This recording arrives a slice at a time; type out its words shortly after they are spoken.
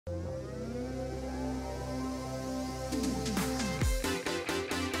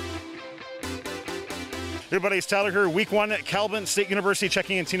Everybody, it's Tyler here, week 1 at Calvin State University,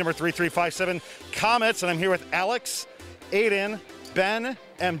 checking in team number 3357, Comets, and I'm here with Alex, Aiden, Ben,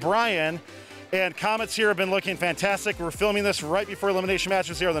 and Brian. And Comets here have been looking fantastic. We're filming this right before elimination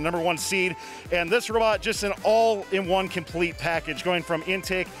matches here, the #1 seed. And this robot, just an all-in-one complete package, going from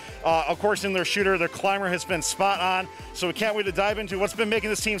intake, of course, in their shooter, their climber has been spot on. So we can't wait to dive into what's been making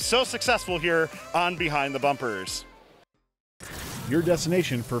this team so successful here on Behind the Bumpers. Your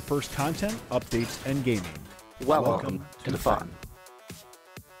destination for first content, updates, and gaming. Welcome to the fun.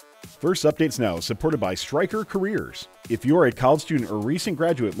 First Updates Now is supported by Striker Careers. If you are a college student or recent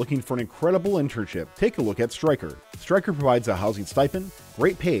graduate looking for an incredible internship, take a look at Striker. Striker provides a housing stipend,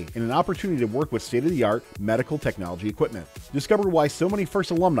 great pay, and an opportunity to work with state-of-the-art medical technology equipment. Discover why so many First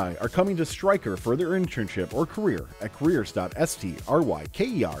alumni are coming to Striker for their internship or career at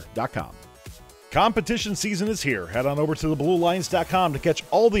careers.stryker.com. Competition season is here. Head on over to thebluelines.com to catch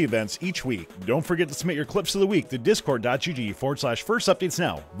all the events each week. Don't forget to submit your clips of the week to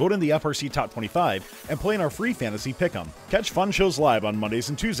discord.gg/firstupdatesnow. Vote in the FRC Top 25 and play in our free fantasy pick'em. Catch fun shows live on Mondays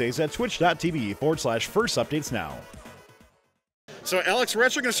and Tuesdays at twitch.tv/firstupdatesnow. So Alex, we're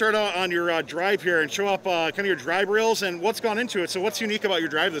actually going to start out on your drive here and show up kind of your drive rails and what's gone into it. So what's unique about your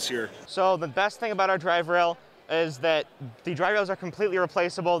drive this year? So the best thing about our drive rail is that the drive rails are completely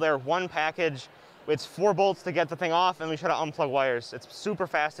replaceable. They're one package. It's 4 bolts to get the thing off, and we try to unplug wires. It's super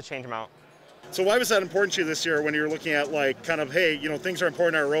fast to change them out. So why was that important to you this year when you're looking at, like, kind of, hey, you know, things are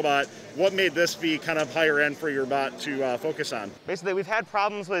important in our robot? What made this be kind of higher end for your bot to focus on? Basically, we've had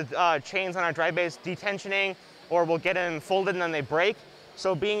problems with chains on our drive bays detensioning, or we'll get them folded and then they break.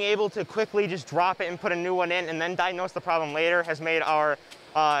 So being able to quickly just drop it and put a new one in and then diagnose the problem later has made our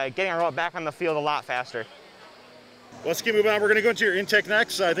getting our robot back on the field a lot faster. Let's keep moving on. We're going to go into your intake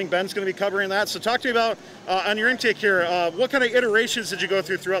next. I think Ben's going to be covering that. So talk to me about, on your intake here, what kind of iterations did you go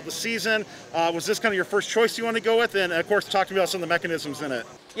through throughout the season? Was this kind of your first choice you want to go with? And of course, talk to me about some of the mechanisms in it.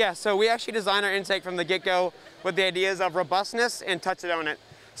 Yeah, so we actually designed our intake from the get-go with the ideas of robustness and touch it on it.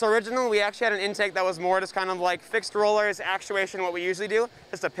 So originally, we actually had an intake that was more just kind of like fixed rollers, actuation, what we usually do,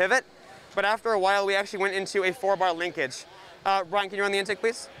 just a pivot. But after a while, we actually went into a 4-bar linkage. Brian, can you run the intake,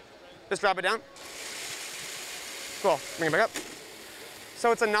 please? Just drop it down. Cool, bring it back up.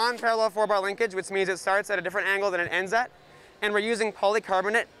 So it's a non-parallel 4-bar linkage, which means it starts at a different angle than it ends at. And we're using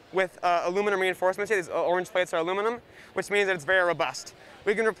polycarbonate with aluminum reinforcements here. These orange plates are aluminum, which means that it's very robust.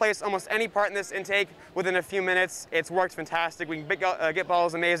 We can replace almost any part in this intake within a few minutes. It's worked fantastic. We can get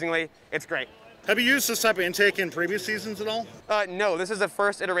balls amazingly. It's great. Have you used this type of intake in previous seasons at all? No, this is a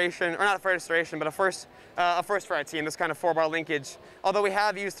first iteration, or not a first iteration, but a first for our team, this kind of 4-bar linkage. Although we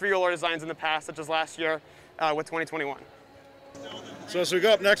have used 3-roller designs in the past, such as last year with 2021. So as we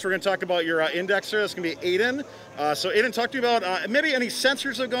go up next, we're going to talk about your indexer. That's going to be Aiden. So Aiden, talk to me about maybe any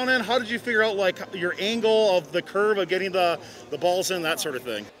sensors that have gone in. How did you figure out like your angle of the curve of getting the balls in, that sort of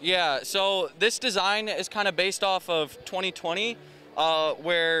thing? Yeah, so this design is kind of based off of 2020,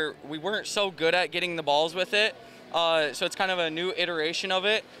 where we weren't so good at getting the balls with it. So it's kind of a new iteration of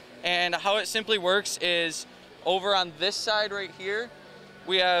it. And how it simply works is over on this side right here,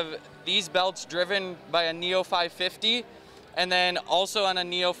 we have these belts driven by a Neo 550. And then also on a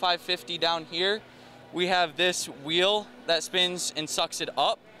Neo 550 down here, we have this wheel that spins and sucks it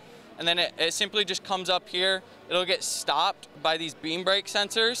up. And then it simply just comes up here. It'll get stopped by these beam brake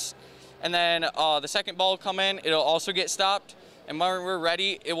sensors. And then the second ball will come in, it'll also get stopped. And when we're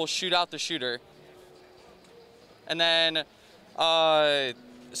ready, it will shoot out the shooter. And then,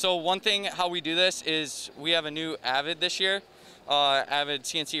 so one thing how we do this is we have a new Avid this year, Avid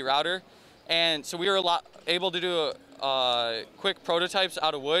CNC router. And so we were able to do quick prototypes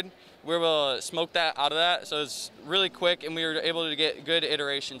out of wood. We were able to smoke that out of that, so it's really quick, and we were able to get good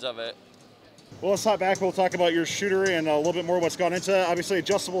iterations of it. Well, let's hop back. We'll talk about your shooter and a little bit more what's gone into it. Obviously,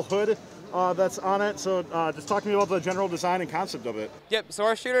 adjustable hood that's on it. So just talk to me about the general design and concept of it. Yep, so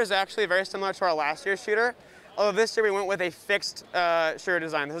our shooter is actually very similar to our last year's shooter. Although this year we went with a fixed shooter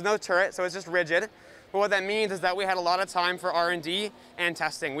design. There's no turret, so it's just rigid. But what that means is that we had a lot of time for R&D and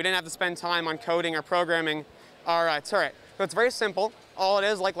testing. We didn't have to spend time on coding or programming our turret. So it's very simple. All it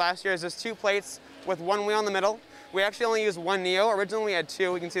is, like last year, is just 2 plates with 1 wheel in the middle. We actually only used 1 Neo. Originally we had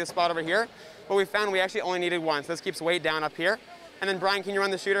 2. We can see the spot over here. But we found we actually only needed 1. So this keeps weight down up here. And then Brian, can you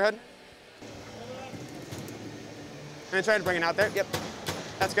run the shooter hood? And then try to bring it out there. Yep,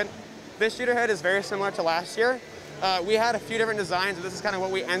 that's good. This shooter hood is very similar to last year. We had a few different designs, but this is kind of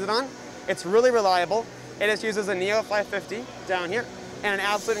what we ended on. It's really reliable. It just uses a Neo 550 down here and an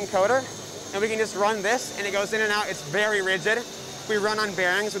absolute encoder. And we can just run this and it goes in and out. It's very rigid. We run on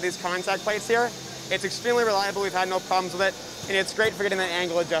bearings with these contact plates here. It's extremely reliable. We've had no problems with it, and it's great for getting that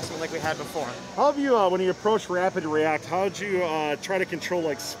angle adjustment like we had before. How have you, when you approach rapid react, how did you try to control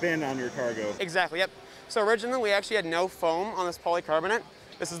like spin on your cargo? Exactly, yep. So originally we actually had no foam on this polycarbonate.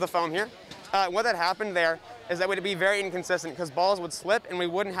 This is the foam here. What had happened there is that it would be very inconsistent because balls would slip and we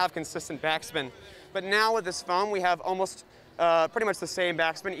wouldn't have consistent backspin. But now with this foam, we have almost pretty much the same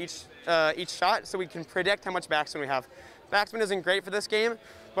backspin each shot, so we can predict how much backspin we have. Backspin isn't great for this game,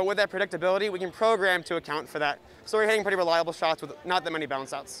 but with that predictability, we can program to account for that. So we're hitting pretty reliable shots with not that many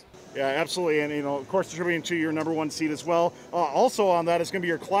bounce outs. Yeah, absolutely, and of course, contributing to your #1 seed as well. Also on that is going to be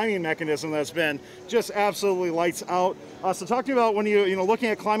your climbing mechanism that's been just absolutely lights out. So talk to me about when looking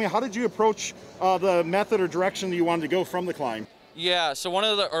at climbing, how did you approach the method or direction that you wanted to go from the climb? Yeah, so one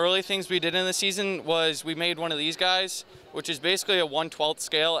of the early things we did in the season was we made one of these guys, which is basically a 1/12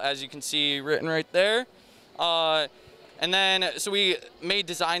 scale, as you can see written right there. And then, so we made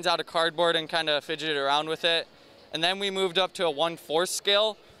designs out of cardboard and kind of fidgeted around with it. And then we moved up to a 1/4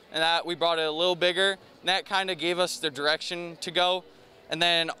 scale, and that we brought it a little bigger. And that kind of gave us the direction to go. And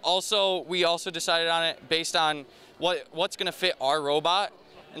then we also decided on it based on what's gonna fit our robot.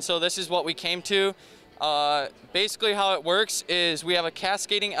 And so this is what we came to. Basically how it works is we have a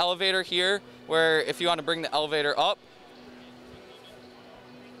cascading elevator here, where if you want to bring the elevator up,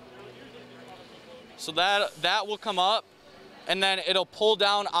 so that will come up, and then it'll pull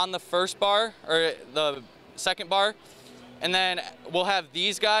down on the first bar or the second bar, and then we'll have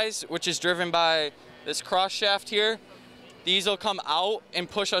these guys, which is driven by this cross shaft here. These will come out and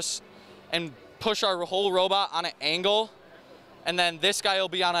push our whole robot on an angle, and then this guy will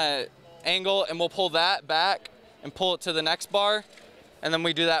be on an angle, and we'll pull that back and pull it to the next bar, and then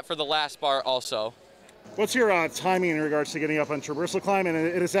we do that for the last bar also. What's your timing in regards to getting up on traversal climb, and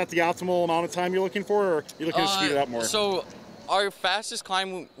is that the optimal amount of time you're looking for, or are you looking to speed it up more? So our fastest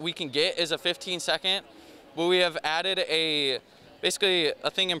climb we can get is a 15-second, but we have added basically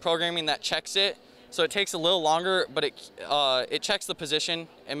a thing in programming that checks it. So it takes a little longer, but it checks the position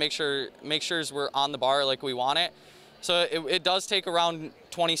and makes sure we're on the bar like we want it. So it does take around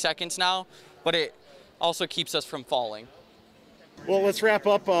 20 seconds now, but it also keeps us from falling. Well, let's wrap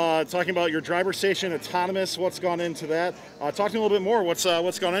up talking about your driver station, autonomous, what's gone into that. Talk to me a little bit more, what's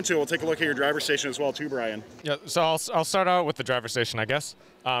gone into it. We'll take a look at your driver station as well too, Brian. Yeah, so I'll start out with the driver station, I guess.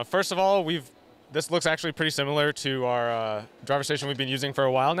 First of all, this looks actually pretty similar to our driver station we've been using for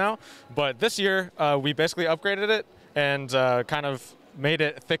a while now, but this year we basically upgraded it and kind of made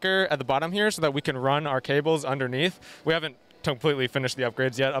it thicker at the bottom here so that we can run our cables underneath. We haven't completely finished the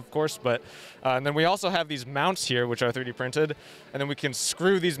upgrades yet, of course, but and then we also have these mounts here which are 3D printed, and then we can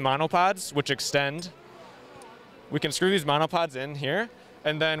screw these monopods which extend. We can screw these monopods in here,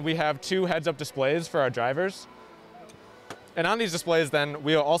 and then we have 2 heads-up displays for our drivers. And on these displays then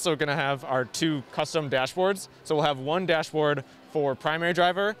we are also going to have our 2 custom dashboards. So we'll have one dashboard for primary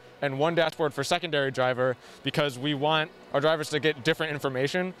driver and one dashboard for secondary driver, because we want our drivers to get different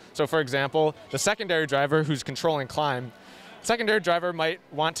information. So for example, the secondary driver who's controlling climb, secondary driver might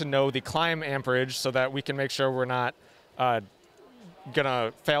want to know the climb amperage so that we can make sure we're not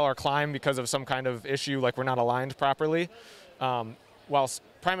gonna fail our climb because of some kind of issue, like we're not aligned properly. Whilst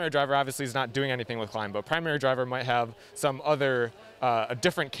primary driver obviously is not doing anything with climb, but primary driver might have some other, a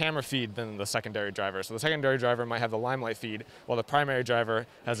different camera feed than the secondary driver. So the secondary driver might have the limelight feed, while the primary driver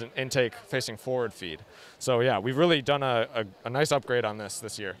has an intake facing forward feed. So yeah, we've really done a nice upgrade on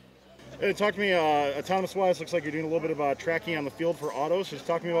this year. Talk to me, autonomous-wise, looks like you're doing a little bit of tracking on the field for autos. Just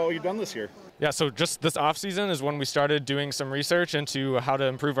talk to me about what you've done this year. Yeah, so just this off season is when we started doing some research into how to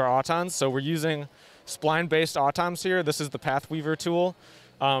improve our autons. So we're using spline-based automs here. This is the Pathweaver tool.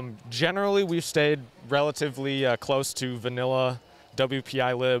 Generally, we've stayed relatively close to vanilla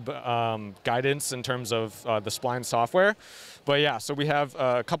WPI-lib guidance in terms of the spline software. But yeah, so we have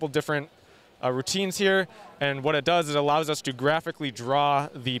a couple different routines here, and what it does is it allows us to graphically draw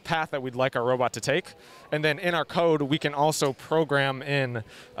the path that we'd like our robot to take, and then in our code we can also program in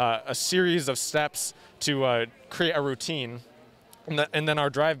a series of steps to create a routine, and then our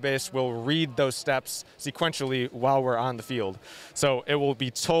drive base will read those steps sequentially while we're on the field. So it will be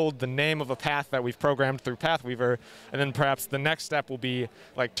told the name of a path that we've programmed through Pathweaver, and then perhaps the next step will be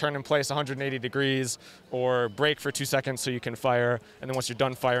like turn in place 180 degrees or brake for 2 seconds so you can fire, and then once you're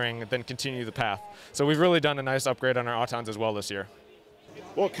done firing, then continue the path. So we've really done a nice upgrade on our autons as well this year.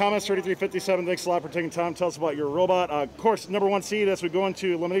 Well, Comets 3357, thanks a lot for taking time. Tell us about your robot. Of course, #1 seed as we go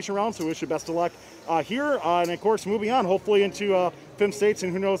into elimination rounds, so we wish you best of luck here. And of course, moving on, hopefully into FiM States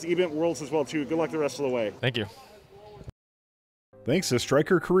and who knows, Event Worlds as well, too. Good luck the rest of the way. Thank you. Thanks to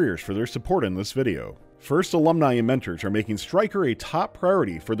Stryker Careers for their support in this video. First alumni and mentors are making Stryker a top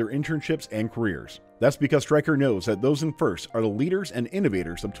priority for their internships and careers. That's because Stryker knows that those in FIRST are the leaders and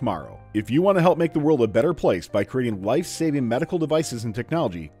innovators of tomorrow. If you want to help make the world a better place by creating life-saving medical devices and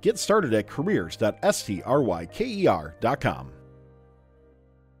technology, get started at careers.stryker.com.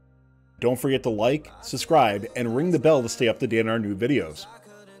 Don't forget to like, subscribe, and ring the bell to stay up to date on our new videos.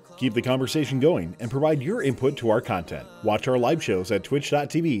 Keep the conversation going and provide your input to our content. Watch our live shows at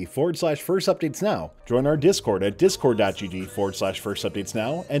twitch.tv/firstupdatesnow. Join our Discord at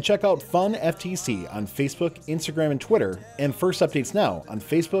discord.gg/firstupdatesnow. And check out Fun FTC on Facebook, Instagram, and Twitter, and First Updates Now on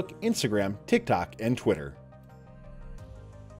Facebook, Instagram, TikTok, and Twitter.